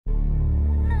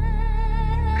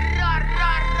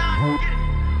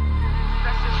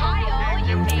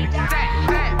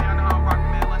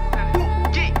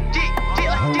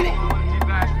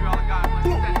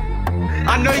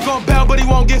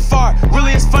won't get far.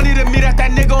 Really, it's funny to me that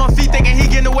nigga on feet thinking he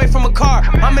getting away from a car.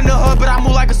 I'm in the hood, but I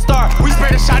move like a star. We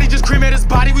sprayed a shot, he just cremated his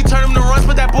body. We turn him to runs,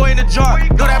 put that boy in a jar.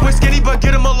 Know that boy skinny, but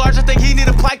get him a large. I think he need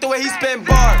a plaque the way he spin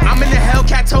bars. I'm in the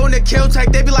Hellcat toting the kill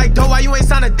tech. They be like, "Doe, why you ain't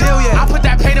signed a deal yet?" I put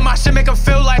that pain in my shit, make him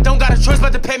feel like don't got a choice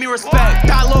but to pay me respect.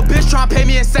 Got a little bitch tryna pay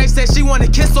me in sex, said she wanted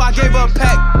a kiss, so I gave her a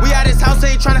peck. We at his house,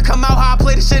 ain't tryna come out how I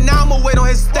play the shit. Now I'ma wait on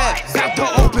his steps. Back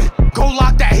door open, go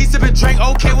lock that. He sippin' drink,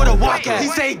 okay with a walk at. He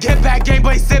say he get back game,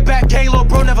 but he sit back game. Lil'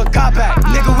 bro never got back.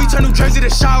 Nigga, we turn New Jersey to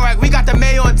Chirac. We got the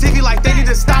mayo on TV like they need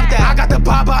to stop that. I got the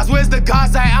babas, where's the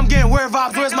guys at? I'm getting weird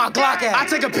vibes, where's my Glock at? I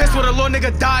take a piss with a little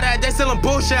nigga died at. They sellin'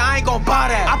 bullshit, I ain't gon' buy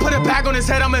that. I put a bag on his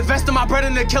head, I'm investing my bread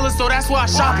in the killer, so that's where I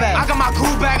shop at. I got my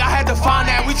crew back, I had to find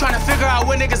that. We tryna figure out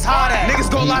where niggas hot at. Niggas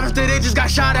go live after they just got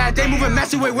shot at. They moving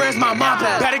messy, wait, where's my mop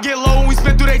at? Better get low when we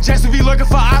spin through they jets. We be looking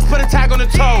for eyes, put a tag on the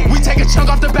toe. We take a chunk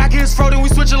off the back of his throat and we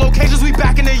switching locations, we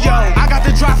back in the yo. I got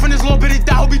the drop from this little bitty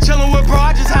thot who be chillin' with bro,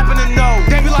 I just happen to know.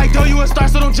 They be like, "Doe, you a star,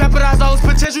 so don't jeopardize all his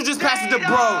potential, just pass it to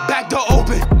bro." Back door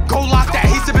open, go lock that.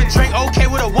 He sippin' drink, okay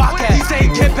with a walk at. He say he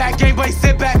get back game, but he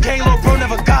sit back game. Lil' bro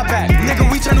never got back. Nigga,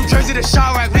 we turn New Jersey to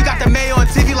Chirac. We got the mayo on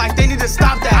TV like they need to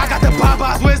stop that. I got the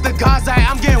babas, where's the guys at?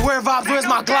 I'm getting weird vibes, where's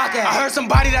my Glock at? I heard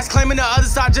somebody that's claiming the other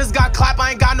side just got clapped,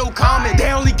 I ain't got no comment.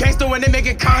 They only gangster when they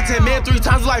making content. Man, 3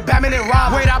 times like Batman and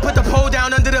Robin. Wait, I put the pole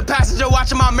down under the passenger,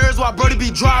 watching my mirrors while Brody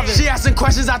be driving. She asking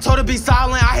questions, I told her be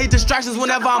silent. I hate distractions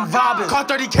whenever I'm vibing. Call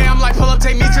 30K, I'm like, pull up,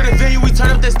 take me to the venue. We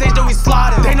turn up the stage, then we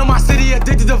sliding. They know my city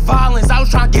addicted to violence. I was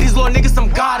trying to get these little niggas some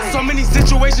guidance. So many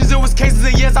situations, it was cases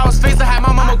of years I was faced. I had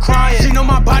my mama crying. She know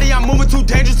my body, I'm moving too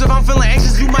dangerous. If I'm feeling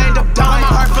anxious, you might end up dying. My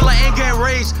heart feeling anger and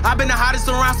rage. I've been the hottest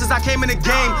around since I came in the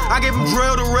game. I gave him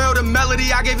drill, the real, the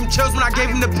melody. I gave him chills when I gave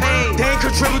him the pain. They ain't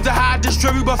contribute to how I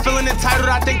distribute, but feeling entitled,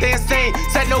 I think they insane.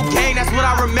 Said no gain, that's what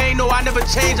I remain. No, I never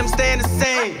change, I'm staying the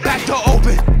same. Back door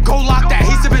open, go lock that.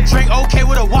 He sippin' drink, okay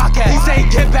with a walk at. He say he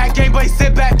get back game, but he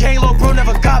sit back game. Lil' bro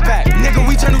never got back. Nigga,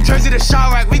 we turn New Jersey to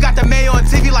Chirac. We got the mayo on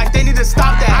TV like they need to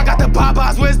stop that. I got the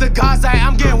babas, where's the guys at?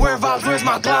 I'm getting weird vibes, where's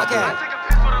my Glock at?